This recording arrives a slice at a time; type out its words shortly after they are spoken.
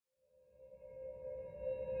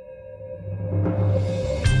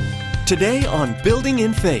Today on Building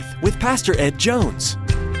in Faith with Pastor Ed Jones.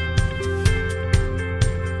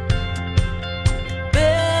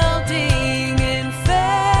 Building in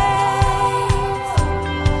Faith.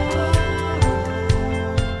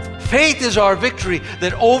 Faith is our victory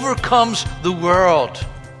that overcomes the world.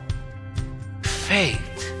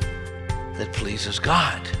 Faith that pleases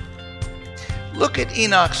God. Look at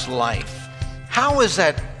Enoch's life. How is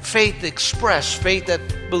that faith expressed? Faith that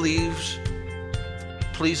believes,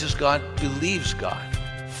 pleases God, believes God.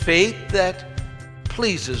 Faith that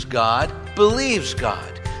pleases God, believes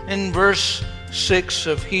God. In verse 6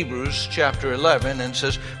 of Hebrews chapter 11, and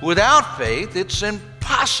says, without faith, it's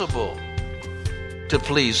impossible to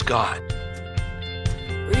please God.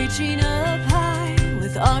 Reaching up high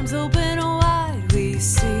with arms open wide, we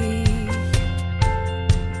see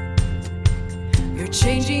you're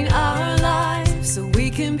changing our lives so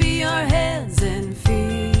we can be your hands and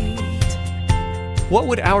feet. What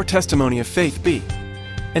would our testimony of faith be?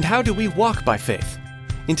 And how do we walk by faith?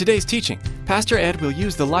 In today's teaching, Pastor Ed will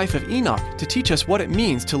use the life of Enoch to teach us what it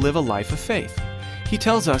means to live a life of faith. He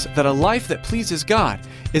tells us that a life that pleases God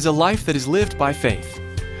is a life that is lived by faith.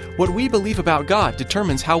 What we believe about God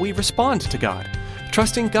determines how we respond to God.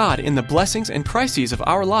 Trusting God in the blessings and crises of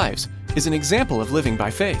our lives is an example of living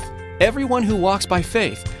by faith. Everyone who walks by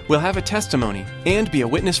faith will have a testimony and be a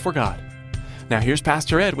witness for God. Now here's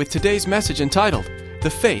Pastor Ed with today's message entitled, The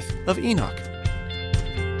Faith of Enoch.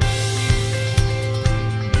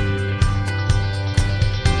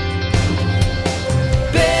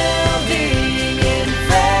 Building in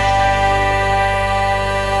Faith.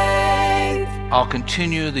 I'll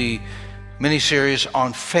continue the mini-series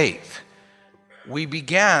on faith. We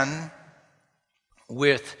began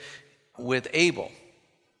with Abel.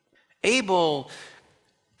 Abel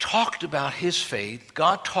talked about his faith.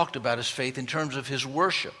 God talked about his faith in terms of his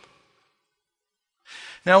worship.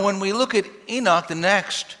 Now, when we look at Enoch, the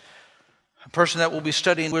next person that we'll be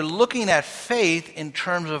studying, we're looking at faith in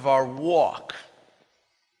terms of our walk.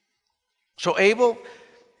 So Abel,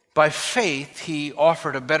 by faith, he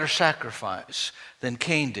offered a better sacrifice than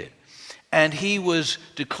Cain did. And he was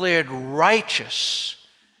declared righteous.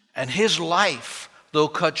 And his life, though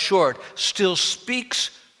cut short, still speaks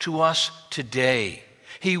to us today.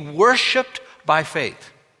 He worshiped by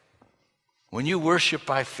faith. When you worship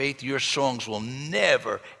by faith, your songs will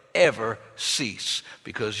never, ever cease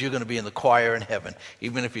because you're going to be in the choir in heaven,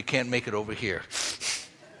 even if you can't make it over here.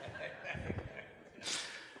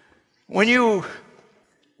 When you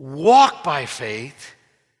walk by faith,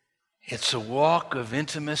 it's a walk of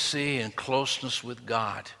intimacy and closeness with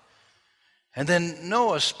God. And then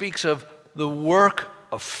Noah speaks of the work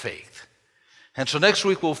of faith. And so next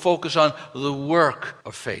week we'll focus on the work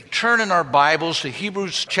of faith. Turn in our Bibles to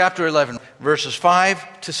Hebrews chapter 11, verses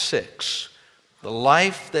 5 to 6. The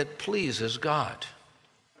life that pleases God.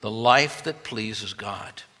 The life that pleases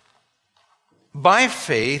God. By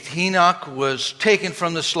faith, Enoch was taken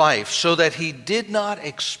from this life so that he did not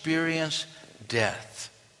experience death.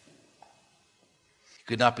 He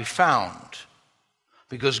could not be found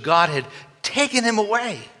because God had taken him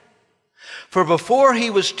away. For before he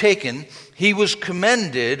was taken, he was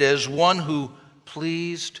commended as one who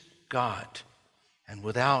pleased God. And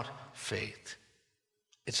without faith,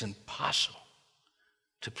 it's impossible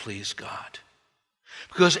to please God.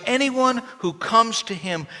 Because anyone who comes to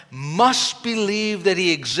him must believe that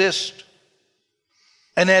he exists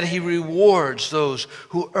and that he rewards those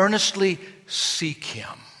who earnestly seek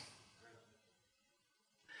him.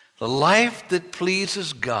 The life that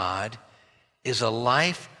pleases God is a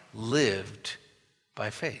life lived by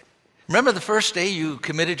faith. Remember the first day you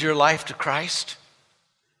committed your life to Christ?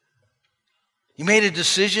 You made a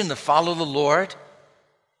decision to follow the Lord.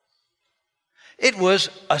 It was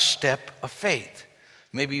a step of faith.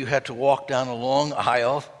 Maybe you had to walk down a long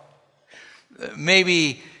aisle.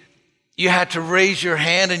 Maybe you had to raise your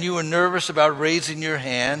hand and you were nervous about raising your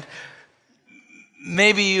hand.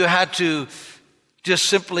 Maybe you had to just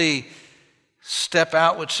simply step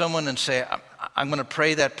out with someone and say, I'm going to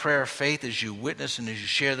pray that prayer of faith as you witness and as you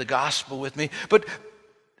share the gospel with me. But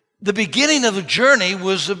the beginning of the journey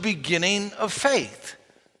was the beginning of faith.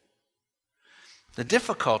 The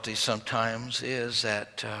difficulty sometimes is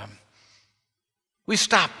that we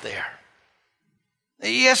stop there.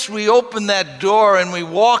 Yes, we open that door and we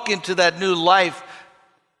walk into that new life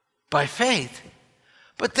by faith,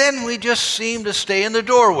 but then we just seem to stay in the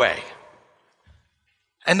doorway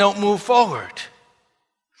and don't move forward.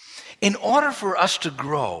 In order for us to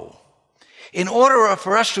grow, in order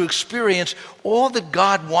for us to experience all that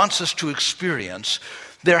God wants us to experience,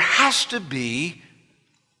 there has to be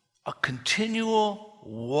a continual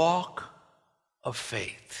walk of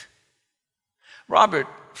faith. Robert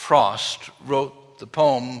Frost wrote the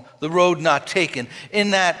poem, The Road Not Taken.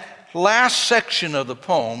 In that last section of the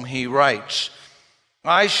poem, he writes,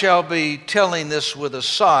 I shall be telling this with a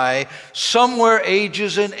sigh, somewhere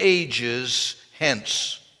ages and ages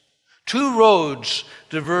hence. 2 roads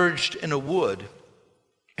diverged in a wood,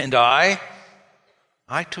 and I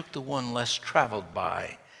took the one less traveled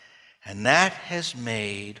by, and that has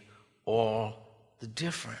made all the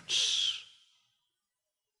difference.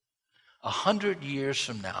 100 years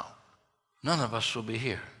from now, none of us will be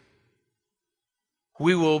here.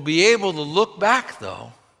 We will be able to look back,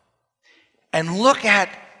 though, and look at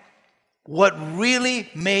what really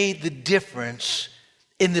made the difference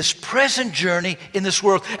in this present journey in this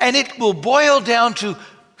world. And it will boil down to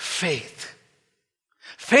faith.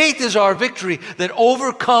 Faith is our victory that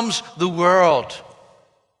overcomes the world.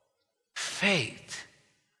 Faith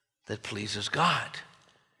that pleases God.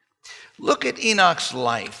 Look at Enoch's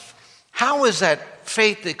life. How is that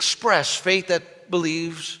faith expressed? Faith that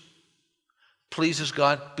believes, pleases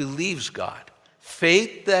God, believes God.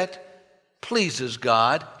 Faith that pleases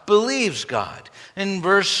God, believes God. In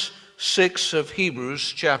verse 6 of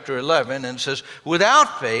Hebrews chapter 11, and says,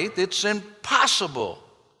 without faith it's impossible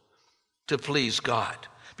to please God,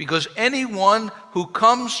 because anyone who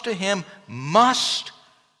comes to him must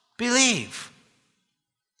believe.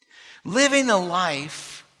 Living a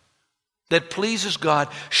life that pleases God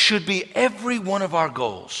should be every one of our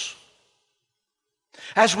goals.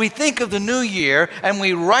 As we think of the new year and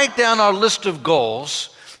we write down our list of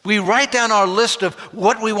goals, we write down our list of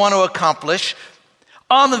what we want to accomplish,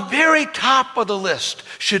 on the very top of the list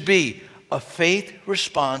should be a faith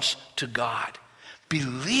response to God,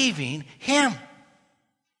 believing Him.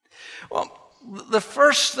 Well, the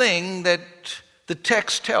first thing that the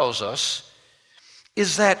text tells us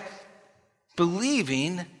is that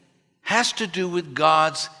believing has to do with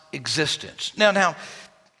God's existence. Now,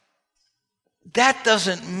 that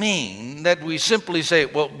doesn't mean that we simply say,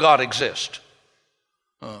 well, God exists.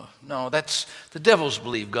 No, that's the devils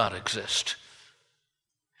believe God exists.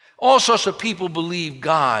 All sorts of people believe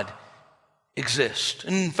God exists.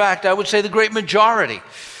 In fact, I would say the great majority.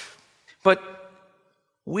 But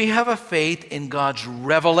we have a faith in God's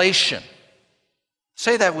revelation.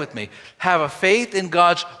 Say that with me. Have a faith in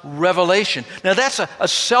God's revelation. Now that's a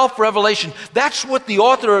self-revelation. That's what the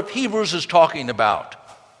author of Hebrews is talking about.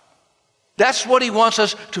 That's what he wants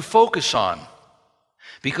us to focus on.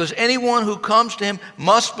 Because anyone who comes to him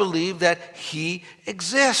must believe that he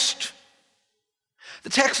exists.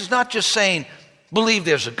 The text is not just saying, believe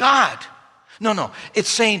there's a God. No. It's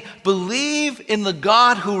saying, believe in the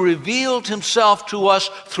God who revealed himself to us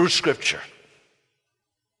through Scripture.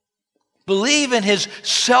 Believe in his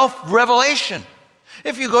self-revelation.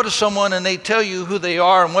 If you go to someone and they tell you who they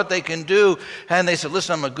are and what they can do, and they say,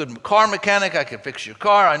 listen, I'm a good car mechanic, I can fix your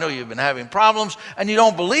car, I know you've been having problems, and you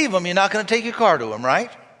don't believe them, you're not going to take your car to them, right?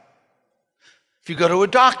 If you go to a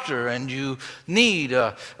doctor and you need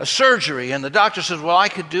a surgery, and the doctor says, well, I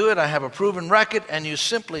could do it, I have a proven record, and you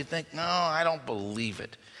simply think, no, I don't believe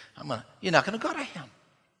it. You're not going to go to him.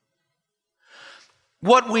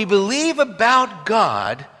 What we believe about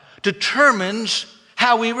God determines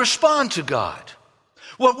how we respond to God.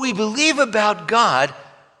 What we believe about God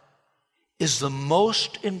is the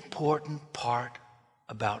most important part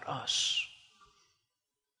about us.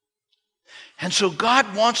 And so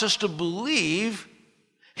God wants us to believe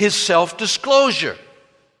his self-disclosure.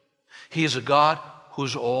 He is a God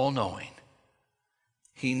who's all-knowing.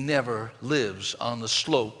 He never lives on the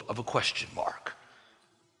slope of a question mark.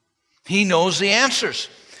 He knows the answers.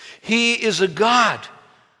 He is a God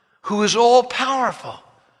who is all-powerful.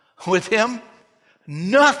 With him,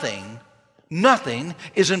 nothing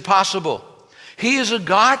is impossible. He is a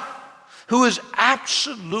God who is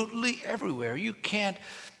absolutely everywhere. You can't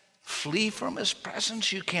flee from his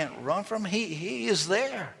presence. You can't run from him. He is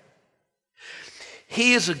there.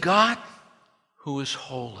 He is a God who is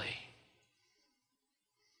holy.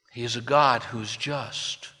 He is a God who's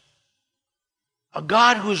just. A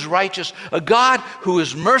God who's righteous. A God who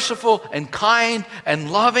is merciful and kind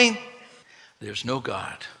and loving. There's no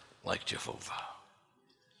God like Jehovah.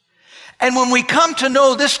 And when we come to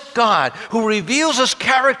know this God who reveals his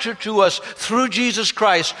character to us through Jesus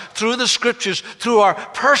Christ, through the Scriptures, through our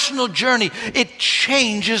personal journey, it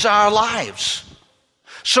changes our lives.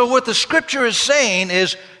 So what the Scripture is saying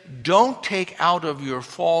is, don't take out of your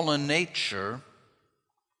fallen nature,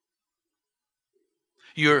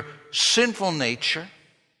 your sinful nature,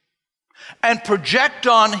 and project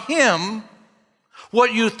on him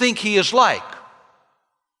what you think he is like.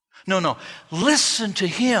 No. Listen to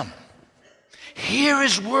him. Hear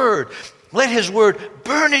his word. Let his word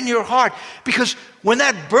burn in your heart, because when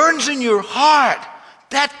that burns in your heart,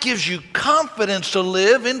 that gives you confidence to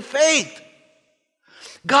live in faith.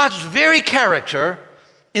 God's very character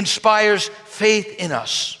inspires faith in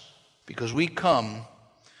us because we come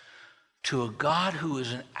to a God who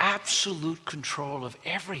is in absolute control of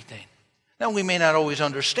everything. Now, we may not always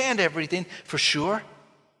understand everything for sure,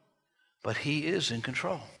 but he is in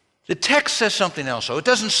control. The text says something else, so it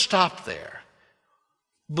doesn't stop there.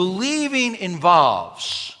 Believing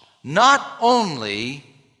involves not only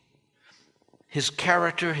his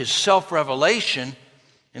character, his self-revelation,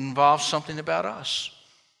 involves something about us.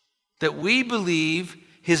 That we believe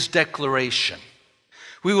his declaration.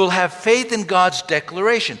 We will have faith in God's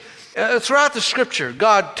declaration. Throughout the Scripture,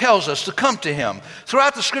 God tells us to come to him.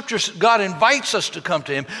 Throughout the Scriptures, God invites us to come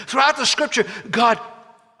to him. Throughout the Scripture, God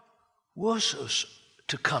wants us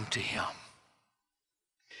to come to him.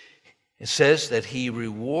 It says that he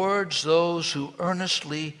rewards those who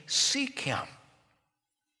earnestly seek him.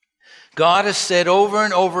 God has said over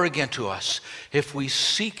and over again to us, if we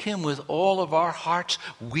seek him with all of our hearts,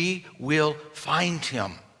 we will find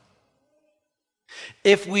him.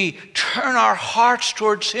 If we turn our hearts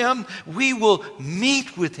towards him, we will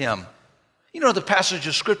meet with him. You know the passage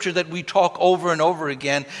of Scripture that we talk over and over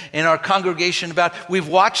again in our congregation about? We've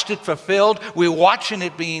watched it fulfilled. We're watching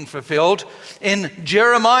it being fulfilled. In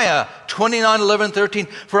Jeremiah 29:11-13,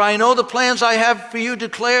 for I know the plans I have for you,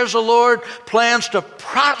 declares the Lord, plans to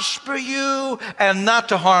prosper you and not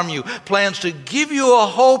to harm you, plans to give you a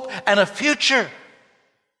hope and a future.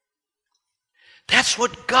 That's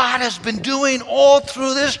what God has been doing all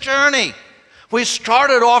through this journey. We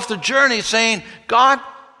started off the journey saying, God,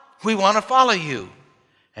 we want to follow you.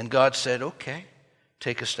 And God said, okay,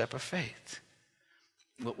 take a step of faith.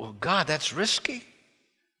 Well, God, that's risky.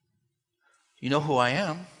 You know who I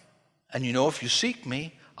am. And you know if you seek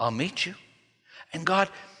me, I'll meet you. And God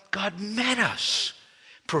met us,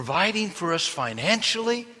 providing for us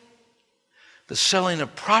financially, the selling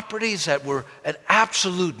of properties that were an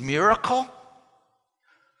absolute miracle.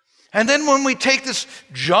 And then when we take this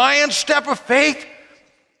giant step of faith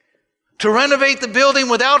to renovate the building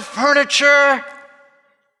without furniture,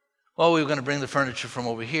 well, we were going to bring the furniture from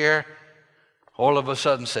over here. All of a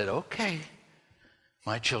sudden said, okay,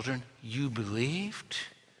 my children, you believed.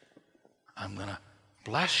 I'm going to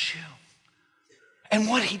bless you. And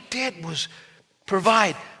what he did was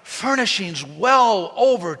provide furnishings well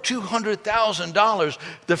over $200,000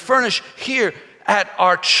 to furnish here at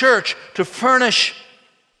our church, to furnish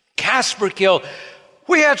Casperkill.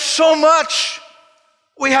 We had so much,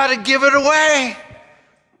 we had to give it away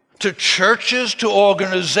to churches, to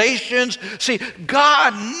organizations. See,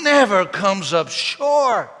 God never comes up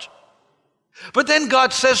short. But then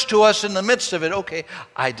God says to us in the midst of it, okay,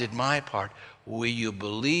 I did my part. Will you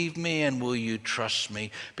believe me and will you trust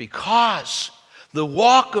me? Because the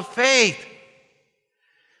walk of faith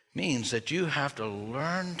means that you have to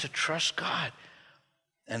learn to trust God.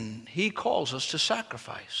 And he calls us to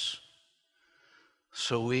sacrifice.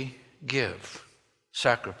 So we give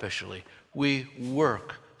sacrificially. We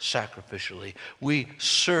work sacrificially. We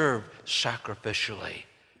serve sacrificially.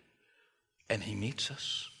 And he meets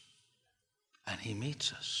us. And he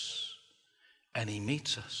meets us. And he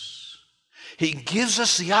meets us. He gives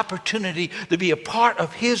us the opportunity to be a part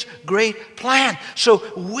of his great plan. So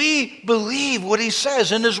we believe what he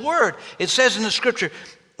says in his word. It says in the Scripture,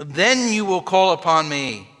 then you will call upon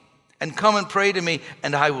me and come and pray to me,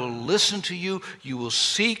 and I will listen to you. You will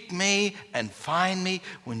seek me and find me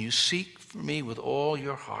when you seek for me with all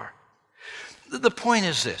your heart. The point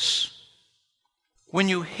is this. When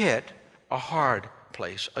you hit a hard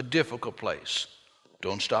place, a difficult place,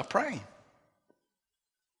 don't stop praying.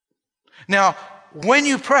 Now, when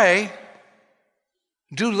you pray,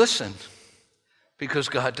 do listen, because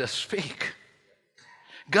God does speak.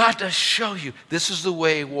 God does show you, this is the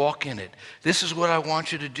way, walk in it. This is what I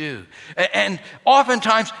want you to do. And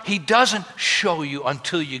oftentimes, he doesn't show you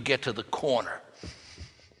until you get to the corner.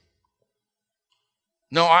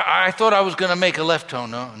 No, I thought I was going to make a left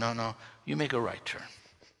turn. No. You make a right turn.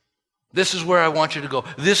 This is where I want you to go.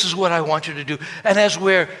 This is what I want you to do. And as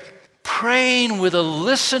we're praying with a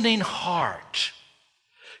listening heart,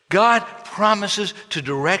 God promises to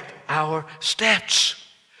direct our steps.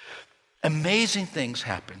 Amazing things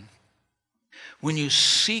happen when you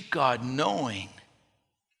seek God knowing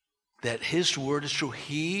that his word is true.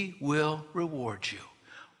 He will reward you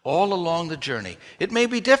all along the journey. It may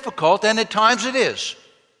be difficult, and at times it is,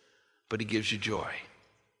 but he gives you joy.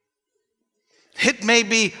 It may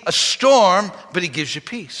be a storm, but he gives you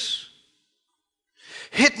peace.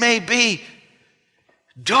 It may be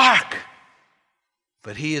dark,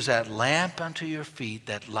 but he is that lamp unto your feet,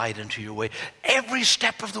 that light unto your way, every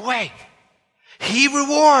step of the way. He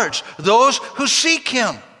rewards those who seek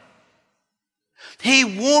him. He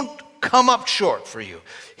won't come up short for you.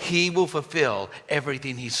 He will fulfill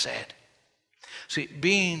everything he said. See,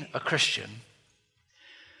 being a Christian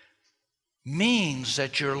means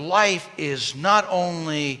that your life is not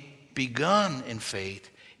only begun in faith,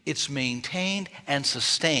 it's maintained and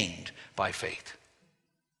sustained by faith.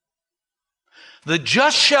 The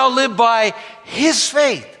just shall live by his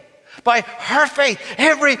faith, by her faith.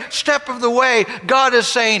 Every step of the way, God is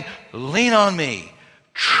saying, lean on me,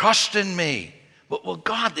 trust in me. But, well,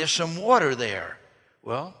 God, there's some water there.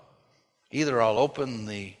 Well, either I'll open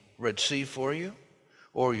the Red Sea for you,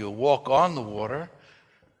 or you'll walk on the water,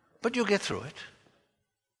 but you'll get through it.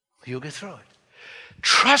 You'll get through it.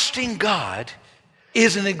 Trusting God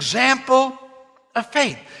is an example of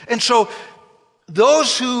faith. And so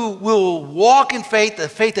those who will walk in faith, the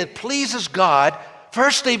faith that pleases God,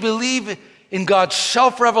 first they believe in God's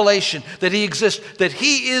self-revelation, that he exists, that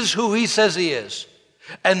he is who he says he is.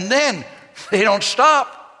 And then they don't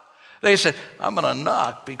stop. They said, I'm going to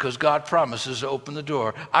knock because God promises to open the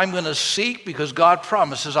door. I'm going to seek because God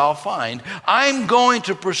promises I'll find. I'm going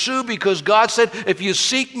to pursue because God said, if you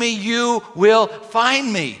seek me, you will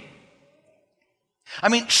find me. I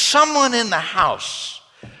mean, someone in the house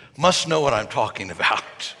must know what I'm talking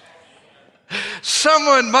about.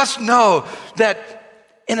 Someone must know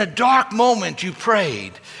that in a dark moment you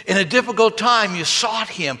prayed. In a difficult time you sought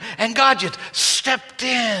him. And God just stepped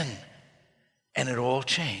in. And it all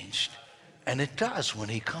changed. And it does when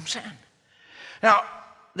he comes in. Now,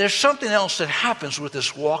 there's something else that happens with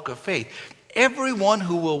this walk of faith. Everyone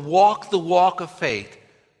who will walk the walk of faith,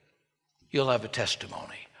 you'll have a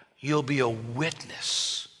testimony. You'll be a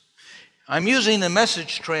witness. I'm using the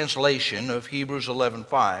Message translation of Hebrews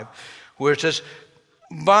 11:5, where it says,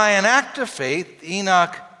 by an act of faith,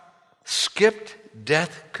 Enoch skipped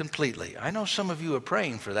death completely. I know some of you are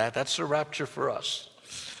praying for that. That's the rapture for us.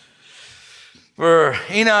 For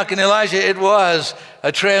Enoch and Elijah, it was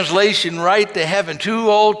a translation right to heaven. Two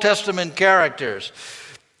Old Testament characters.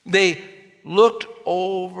 They looked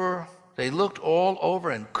all over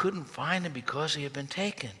and couldn't find him because he had been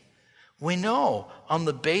taken. We know on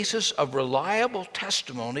the basis of reliable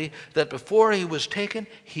testimony that before he was taken,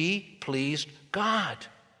 he pleased God.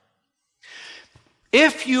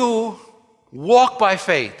 If you walk by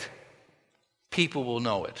faith, people will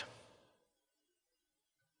know it.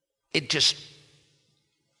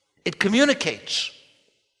 It communicates.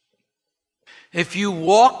 If you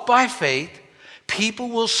walk by faith, people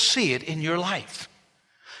will see it in your life.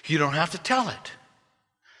 You don't have to tell it.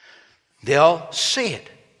 They'll see it.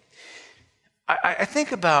 I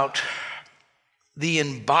think about the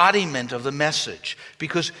embodiment of the message,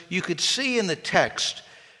 because you could see in the text,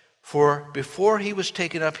 for before he was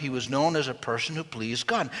taken up, he was known as a person who pleased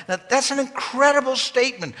God. Now, that's an incredible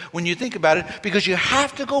statement when you think about it, because you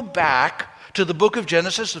have to go back to the book of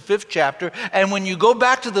Genesis, the 5th chapter, and when you go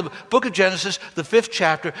back to the book of Genesis, the 5th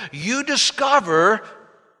chapter, you discover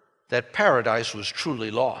that paradise was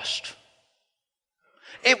truly lost.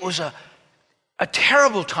 It was a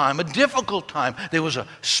terrible time, a difficult time. There was a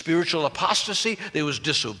spiritual apostasy, there was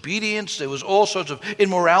disobedience, there was all sorts of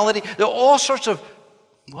immorality, there were all sorts of,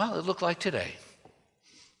 well, it looked like today.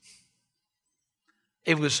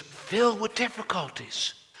 It was filled with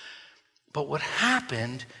difficulties. But what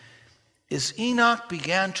happened is Enoch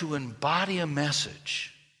began to embody a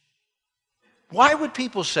message. Why would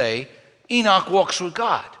people say Enoch walks with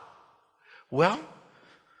God? Well,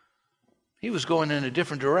 he was going in a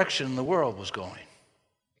different direction than the world was going.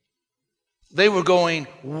 They were going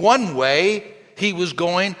one way, he was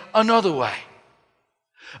going another way.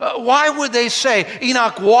 Why would they say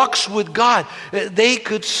Enoch walks with God? They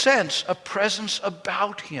could sense a presence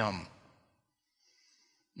about him.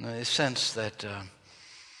 They sensed that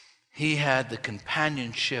he had the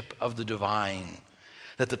companionship of the divine,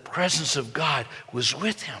 that the presence of God was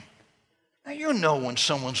with him. Now, you know when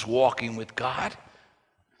someone's walking with God.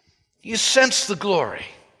 You sense the glory.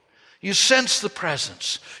 You sense the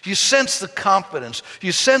presence. You sense the confidence.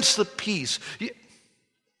 You sense the peace.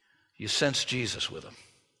 You sense Jesus with him.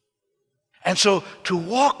 And so to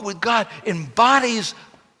walk with God embodies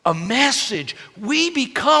a message. We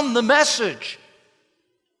become the message.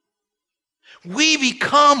 We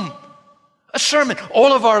become a sermon.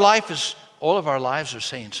 All of our lives are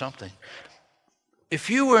saying something. If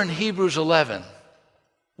you were in Hebrews 11,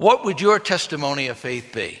 what would your testimony of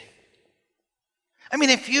faith be? I mean,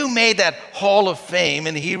 if you made that hall of fame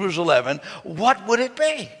in Hebrews 11, what would it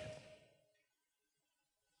be?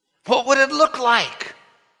 What would it look like?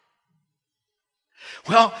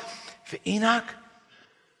 Well, for Enoch,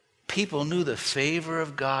 people knew the favor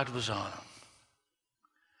of God was on him.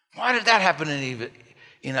 Why did that happen in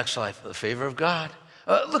Enoch's life? The favor of God.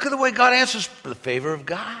 Look at the way God answers. The favor of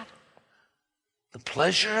God. The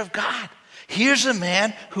pleasure of God. Here's a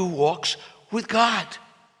man who walks with God.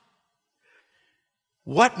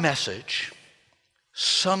 What message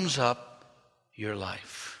sums up your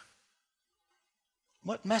life?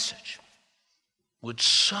 What message would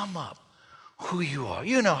sum up who you are?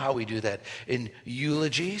 You know how we do that in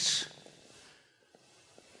eulogies.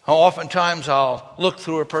 How oftentimes I'll look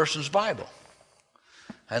through a person's Bible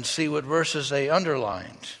and see what verses they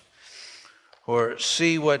underlined or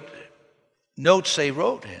see what notes they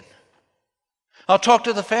wrote in. I'll talk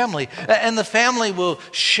to the family, and the family will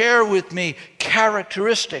share with me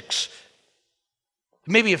characteristics,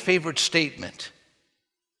 maybe a favorite statement,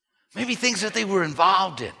 maybe things that they were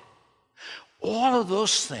involved in. All of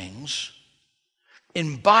those things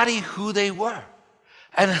embody who they were.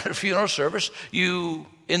 And at a funeral service, you,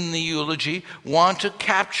 in the eulogy, want to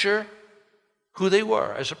capture who they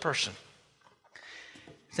were as a person.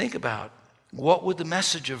 Think about, what would the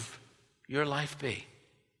message of your life be?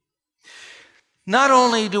 Not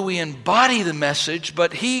only do we embody the message,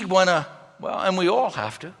 but and we all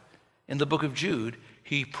have to, in the book of Jude,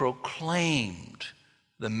 he proclaimed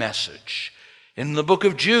the message. In the book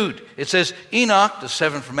of Jude, it says, Enoch, the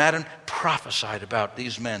seventh from Adam, prophesied about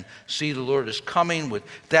these men. See, the Lord is coming with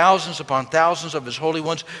thousands upon thousands of his holy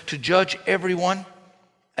ones to judge everyone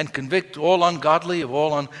and convict all ungodly of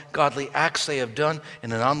all ungodly acts they have done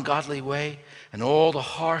in an ungodly way, and all the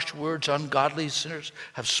harsh words ungodly sinners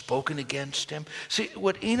have spoken against him. See,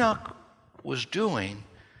 what Enoch was doing,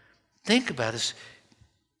 think about this.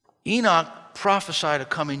 Enoch prophesied a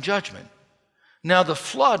coming judgment. Now, the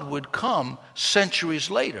flood would come centuries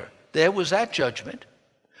later. There was that judgment.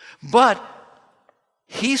 But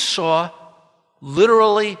he saw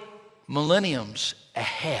literally millenniums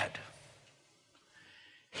ahead.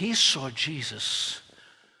 He saw Jesus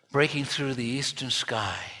breaking through the eastern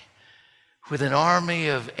sky with an army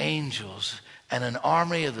of angels and an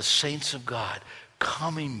army of the saints of God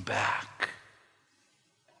coming back.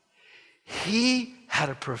 He had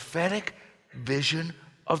a prophetic vision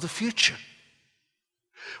of the future.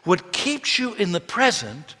 What keeps you in the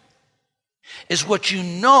present is what you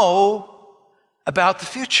know about the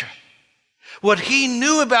future. What he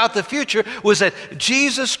knew about the future was that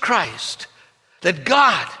Jesus Christ, that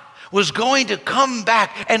God was going to come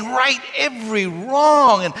back and right every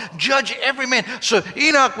wrong and judge every man. So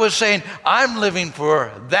Enoch was saying, I'm living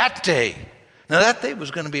for that day. Now that day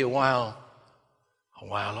was going to be a while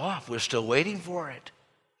off. We're still waiting for it.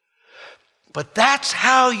 But that's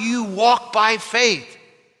how you walk by faith.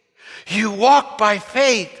 You walk by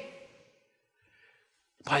faith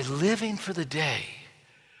by living for the day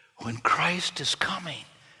when Christ is coming.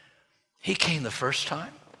 He came the first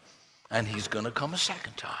time, and he's going to come a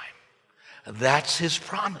second time. That's his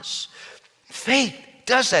promise. Faith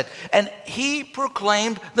does that. And he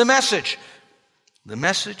proclaimed the message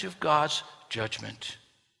of God's judgment.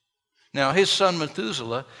 Now, his son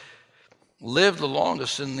Methuselah lived the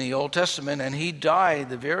longest in the Old Testament, and he died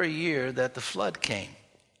the very year that the flood came.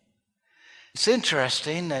 It's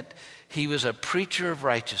interesting that he was a preacher of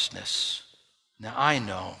righteousness. Now, I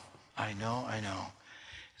know.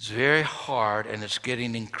 It's very hard, and it's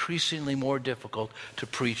getting increasingly more difficult to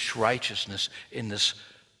preach righteousness in this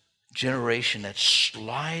generation that's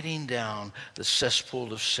sliding down the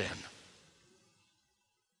cesspool of sin.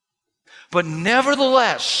 But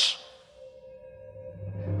nevertheless,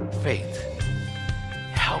 faith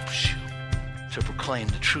helps you to proclaim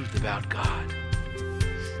the truth about God.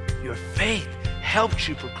 Your faith helps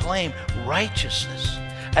you proclaim righteousness.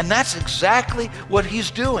 And that's exactly what he's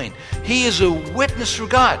doing. He is a witness for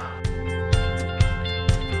God.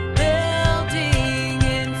 Building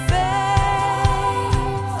in faith.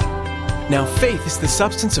 Now faith is the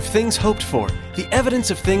substance of things hoped for, the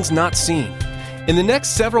evidence of things not seen. In the next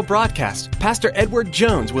several broadcasts, Pastor Edward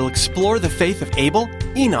Jones will explore the faith of Abel,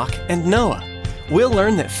 Enoch, and Noah. We'll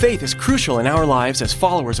learn that faith is crucial in our lives as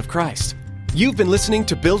followers of Christ. You've been listening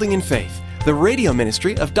to Building in Faith, the radio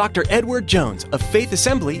ministry of Dr. Edward Jones of Faith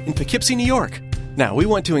Assembly in Poughkeepsie, New York. Now, we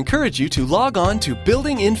want to encourage you to log on to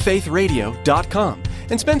buildinginfaithradio.com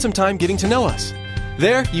and spend some time getting to know us.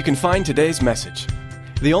 There, you can find today's message.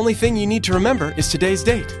 The only thing you need to remember is today's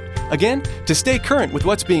date. Again, to stay current with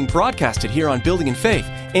what's being broadcasted here on Building in Faith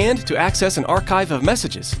and to access an archive of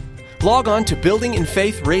messages, log on to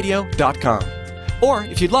buildinginfaithradio.com. Or,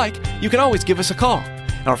 if you'd like, you can always give us a call.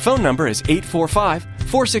 Our phone number is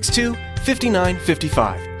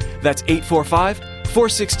 845-462-5955. That's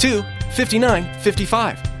 845-462-5955.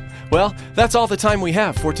 5955. Well, that's all the time we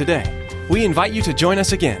have for today. We invite you to join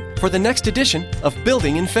us again for the next edition of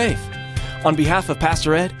Building in Faith. On behalf of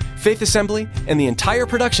Pastor Ed, Faith Assembly, and the entire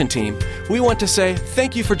production team, we want to say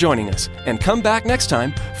thank you for joining us and come back next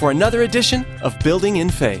time for another edition of Building in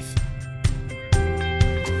Faith.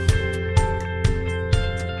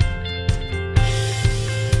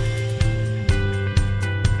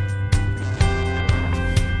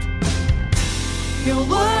 Your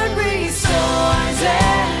word brings